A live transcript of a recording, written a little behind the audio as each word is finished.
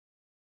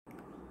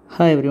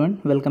Hi everyone,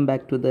 welcome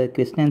back to the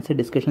question answer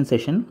discussion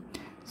session.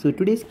 So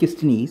today's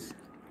question is,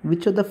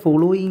 which of the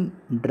following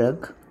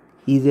drug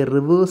is a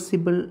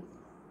reversible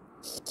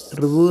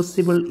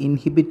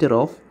inhibitor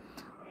of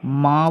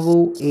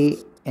MAO-A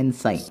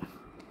enzyme?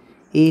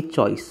 A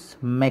choice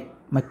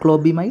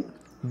meclobemide,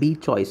 B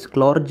choice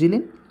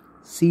chlorgelin,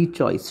 C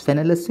choice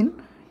phenylephrine,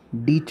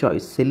 D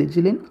choice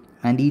selegiline,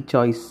 and E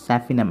choice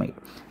safinamide.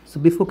 So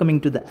before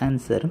coming to the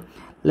answer,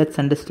 let's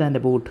understand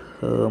about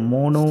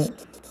monoamine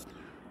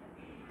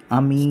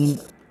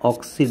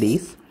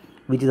oxidase,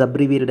 which is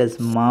abbreviated as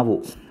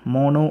MAO,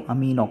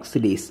 monoamine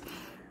oxidase.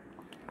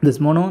 This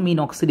monoamine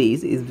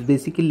oxidase is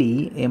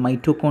basically a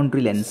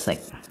mitochondrial enzyme.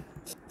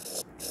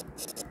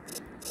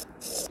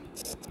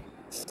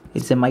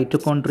 It's a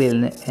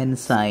mitochondrial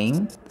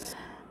enzyme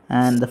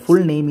and the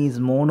full name is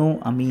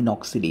monoamine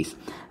oxidase.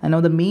 And now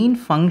the main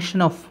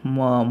function of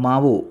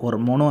MAO or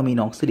monoamine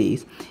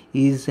oxidase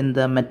is in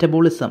the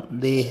metabolism.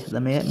 The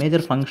major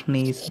function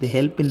is they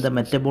help in the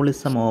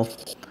metabolism of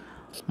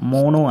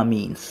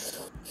monoamines.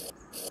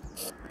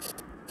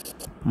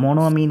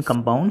 Monoamine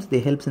compounds, they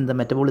helps in the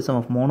metabolism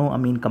of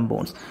monoamine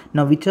compounds.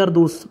 Now which are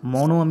those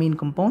monoamine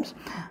compounds?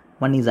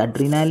 One is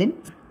adrenaline,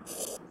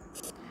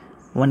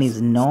 one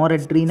is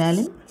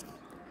noradrenaline,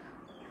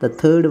 the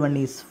third one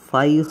is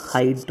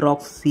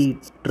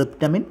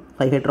 5-hydroxytryptamine.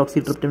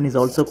 5-hydroxytryptamine is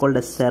also called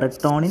as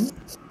serotonin.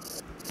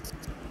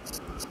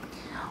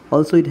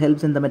 Also it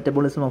helps in the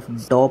metabolism of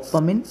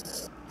dopamine.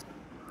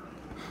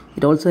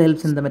 It also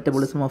helps in the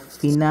metabolism of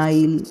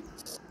phenylethylamine.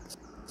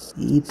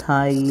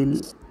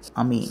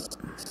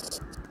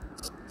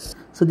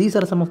 So these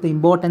are some of the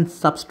important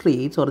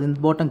substrates or the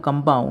important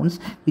compounds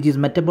which is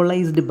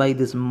metabolized by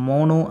this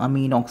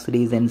monoamine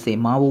oxidase enzyme,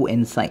 MAO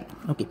enzyme.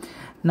 Okay.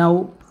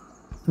 Now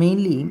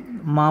mainly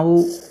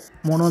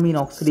monoamine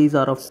oxidase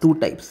are of two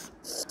types.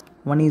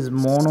 One is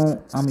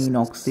monoamine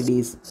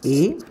oxidase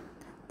A.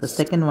 The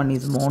second one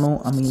is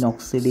monoamine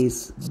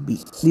oxidase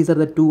B. These are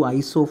the two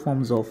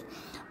isoforms of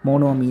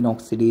monoamine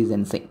oxidase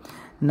enzyme.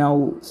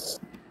 Now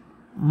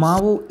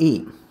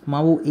MAO-A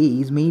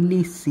is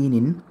mainly seen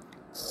in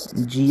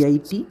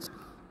GIT,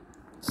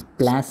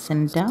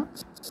 placenta,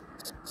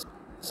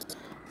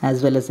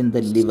 as well as in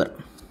the liver.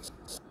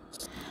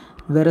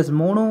 Whereas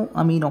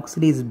monoamine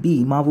oxidase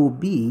B,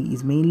 MAO-B,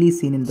 is mainly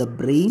seen in the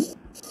brain,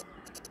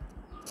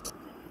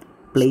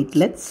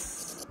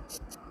 platelets,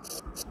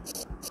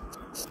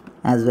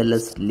 as well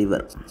as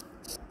liver.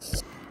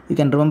 You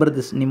can remember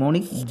this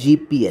mnemonic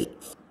GPL,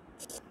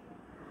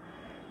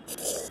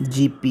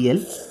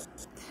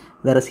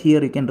 whereas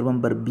here you can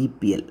remember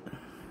BPL.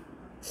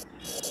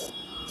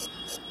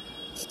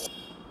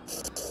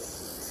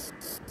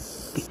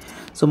 Okay.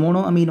 So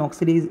monoamine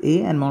oxidase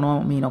A and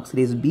monoamine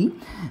oxidase B,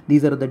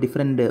 these are the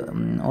different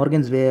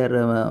organs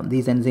where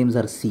these enzymes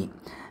are seen.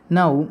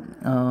 Now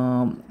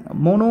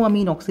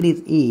monoamine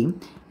oxidase A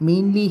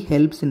mainly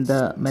helps in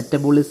the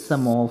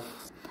metabolism of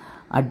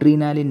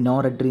adrenaline,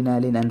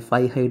 noradrenaline, and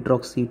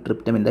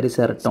 5-hydroxytryptamine, that is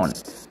serotonin.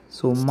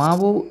 So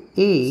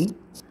MAO-A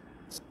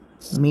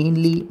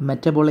mainly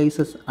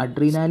metabolizes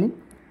adrenaline,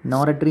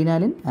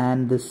 noradrenaline,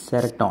 and the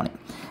serotonin,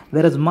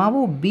 whereas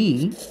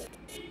MAO-B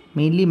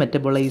mainly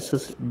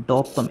metabolizes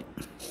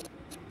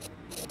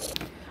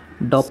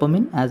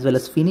dopamine as well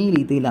as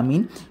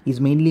phenylethylamine is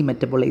mainly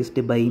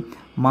metabolized by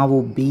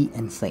MAO-B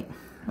enzyme.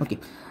 Okay,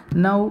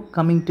 now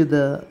coming to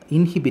the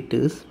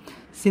inhibitors,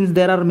 since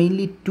there are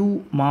mainly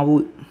two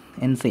MAO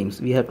enzymes,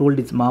 we have told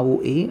it's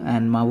MAO-A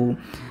and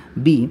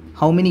MAO-B,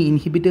 how many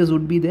inhibitors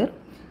would be there?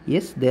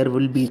 Yes, there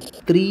will be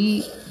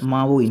 3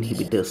 MAO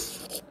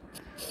inhibitors.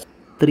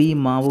 3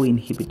 MAO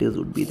inhibitors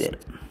would be there.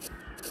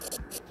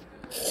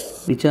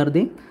 Which are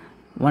they?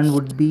 One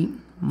would be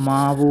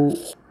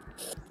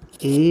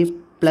MAO-A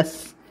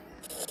plus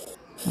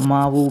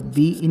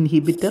MAO-B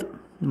inhibitor.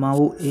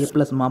 MAO-A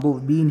plus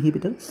MAO-B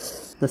inhibitor.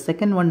 The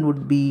second one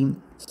would be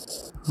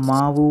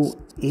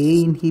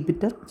MAO-A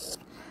inhibitor.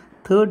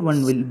 Third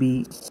one will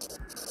be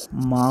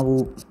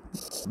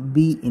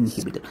MAO-B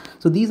inhibitor.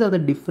 So these are the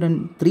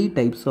different 3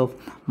 types of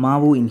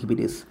MAO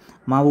inhibitors: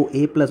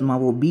 MAO-A plus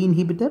MAO-B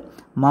inhibitor,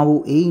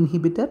 MAO-A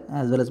inhibitor,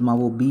 as well as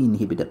MAO-B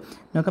inhibitor.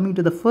 Now coming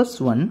to the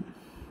first one,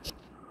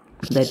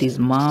 that is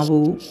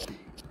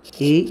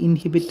MAO-A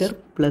inhibitor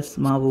plus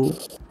MAO-B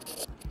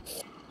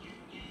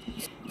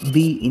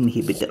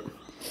inhibitor.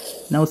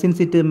 Now since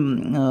it is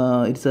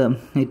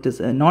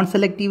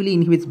non-selectively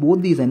inhibits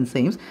both these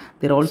enzymes,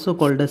 they are also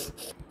called as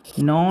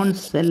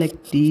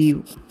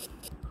non-selective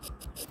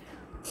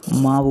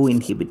MAO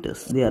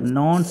inhibitors. They are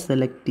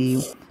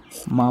non-selective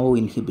MAO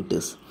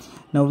inhibitors.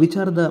 Now which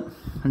are the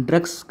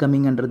drugs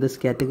coming under this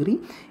category?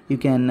 You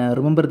can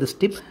remember this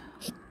tip,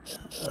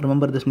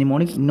 remember this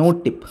mnemonic: no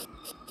tip.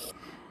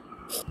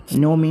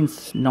 No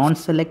means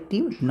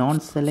non-selective.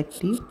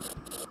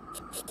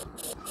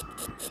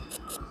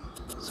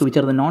 So which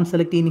are the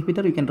non-selective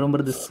inhibitor? You can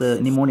remember this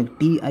mnemonic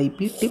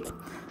TIP, tip.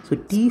 So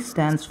T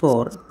stands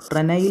for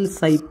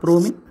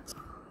prenylcypromine.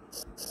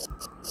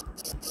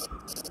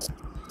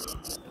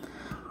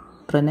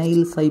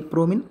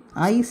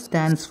 I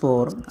stands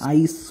for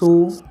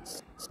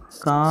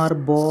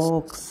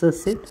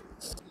carboxacid,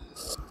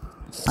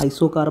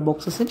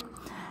 isocarboxacid,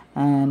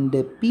 and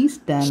P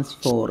stands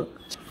for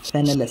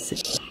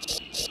phenylacid.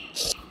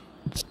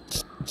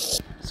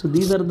 So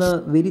these are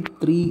the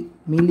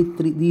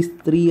these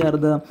three are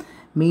the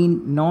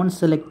main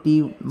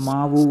non-selective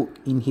MAO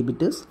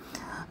inhibitors,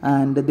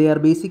 and they are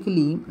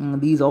basically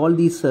all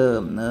these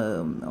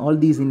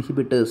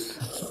inhibitors,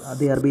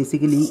 they are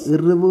basically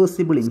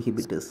irreversible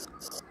inhibitors.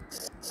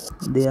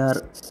 They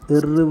are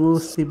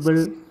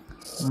irreversible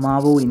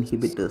MAO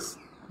inhibitors.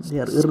 They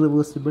are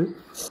irreversible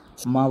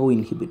MAO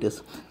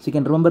inhibitors. So you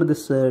can remember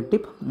this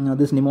tip,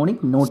 this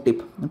mnemonic, no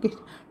tip. Okay,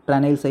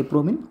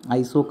 tranylcypromine,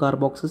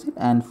 isocarboxacid,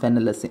 and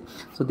phenylacid.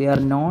 So they are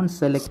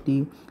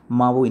non-selective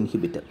MAO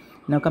inhibitor.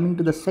 Now coming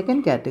to the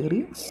second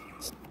category,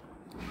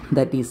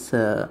 that is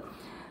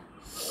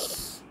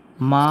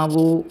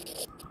MAO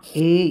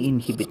A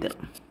inhibitor.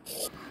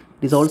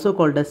 It is also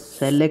called as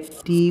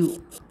selective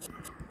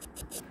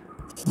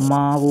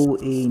MAO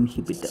A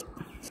inhibitor.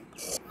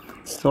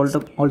 It's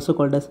also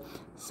called as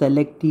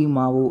selective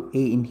MAO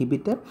A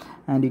inhibitor,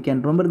 and you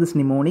can remember this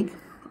mnemonic,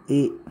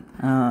 A,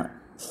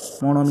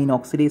 monoamine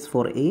oxidase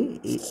for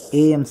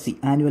AMC,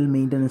 annual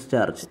maintenance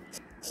charge,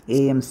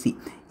 AMC.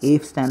 A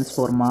stands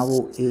for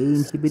MAO A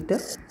inhibitor,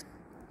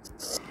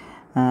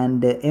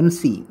 and M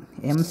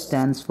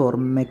stands for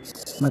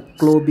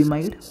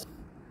meclobemide,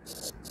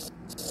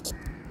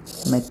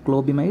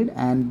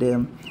 and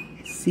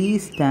C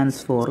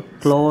stands for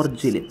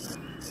chlorgelin.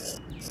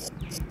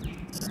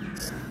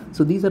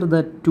 So these are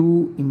the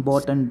two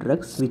important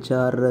drugs which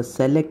are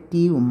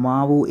selective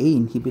MAO A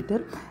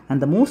inhibitor,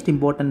 and the most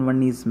important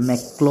one is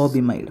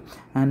meclobemide,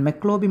 and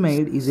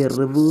meclobemide is a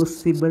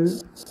reversible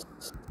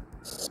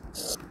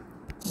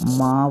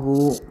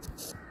MAO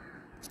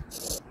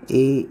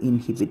A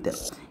inhibitor.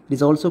 It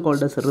is also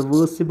called as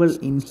reversible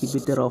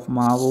inhibitor of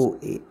MAO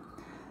A,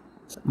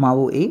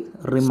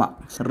 RIMA,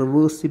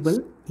 reversible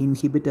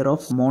inhibitor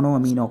of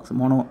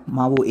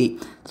MAO A.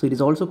 So it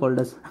is also called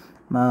as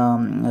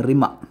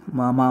RIMA,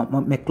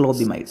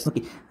 meclobemide.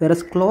 Okay,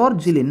 whereas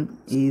chlorgelin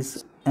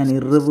is an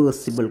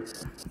irreversible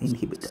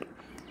inhibitor.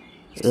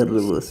 Okay,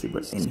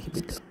 irreversible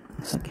inhibitor.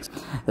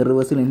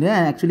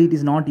 Actually, it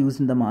is not used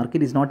in the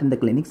market. It is not in the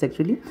clinics.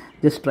 Actually,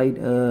 just try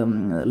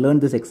learn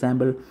this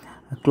example.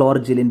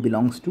 Chlorgelin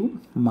belongs to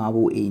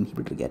MAO A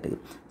inhibitor category.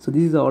 So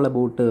this is all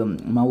about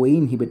MAO A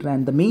inhibitor,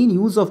 and the main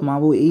use of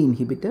MAO A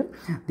inhibitor,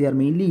 they are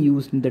mainly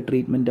used in the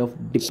treatment of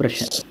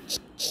depression.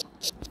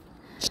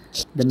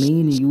 The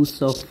main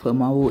use of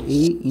MAO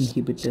A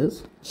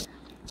inhibitors,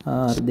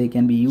 they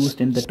can be used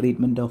in the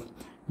treatment of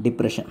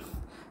depression.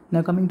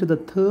 Now coming to the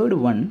third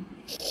one,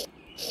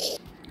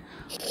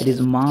 it is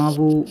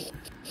MAO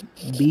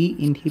B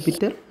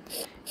inhibitor.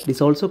 It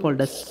is also called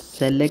as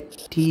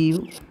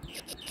selective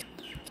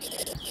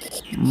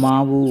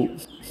MAO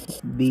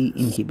B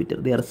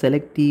inhibitor. They are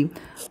selective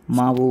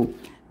MAO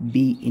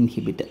B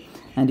inhibitor,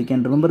 and you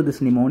can remember this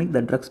mnemonic,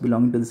 the drugs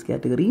belonging to this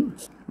category.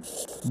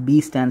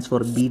 B stands for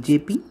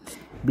BJP.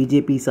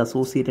 BJP is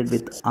associated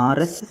with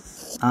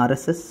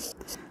RSS.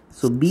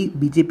 So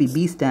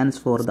B stands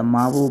for the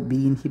MAO B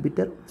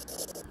inhibitor.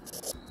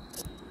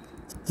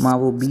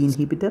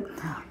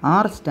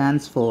 R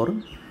stands for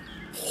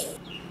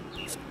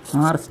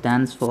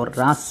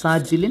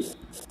rasagilin.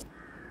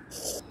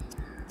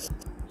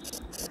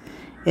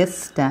 S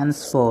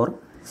stands for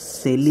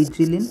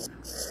seligilin,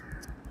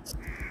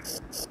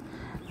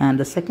 and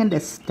the second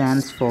S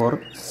stands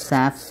for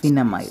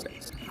safinamide.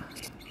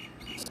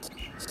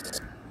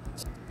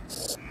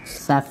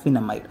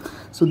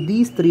 So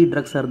these three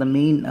drugs are the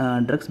main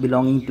drugs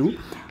belonging to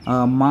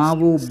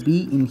MAO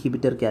B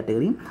inhibitor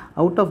category.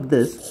 Out of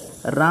this,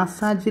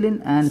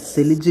 rasagilin and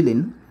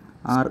seligilin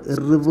are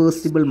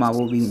irreversible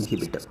MAO B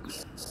inhibitor.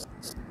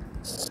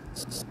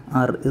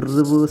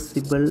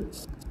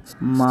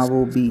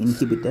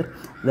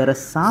 Whereas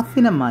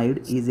safinamide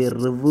is a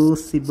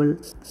reversible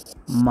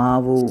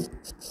MAO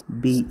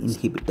B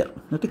inhibitor.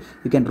 Okay,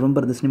 you can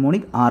remember this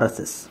mnemonic,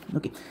 RSS.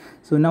 Okay,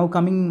 so now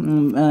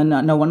coming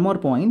now one more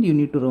point you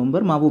need to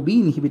remember, MAO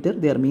B inhibitor,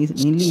 they are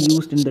mainly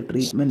used in the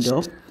treatment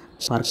of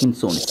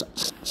Parkinsonism,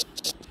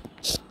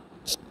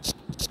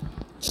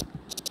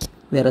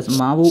 whereas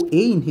MAO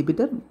A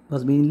inhibitor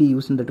was mainly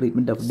used in the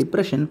treatment of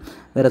depression,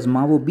 whereas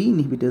MAO B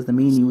inhibitors, the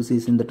main use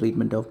is in the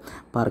treatment of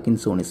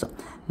Parkinsonism.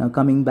 Now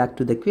coming back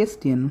to the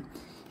question,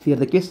 here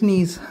the question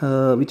is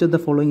which of the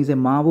following is a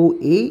MAO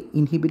A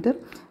inhibitor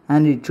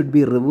and it should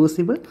be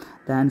reversible?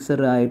 The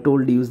answer I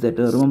told you is that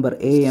remember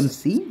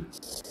AMC.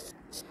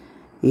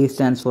 A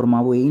stands for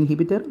MAO A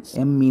inhibitor,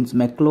 M means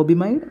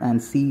meclobemide,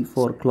 and C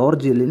for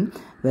chlorgelin,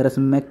 whereas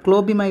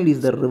meclobemide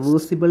is the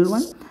reversible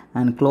one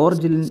and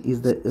chlorgelin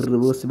is the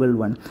irreversible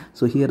one.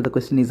 So here the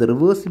question is a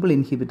reversible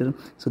inhibitor,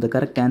 so the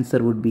correct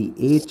answer would be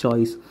A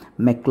choice,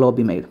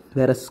 meclobemide.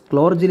 Whereas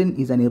chlorgelin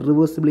is an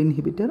irreversible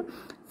inhibitor,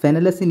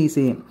 phenylacin is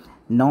a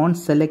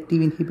non-selective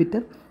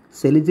inhibitor,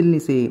 seligilin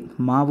is a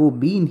MAO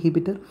B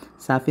inhibitor,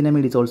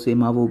 safinamide is also a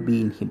MAO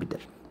B inhibitor.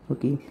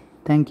 Okay,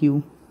 thank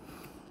you.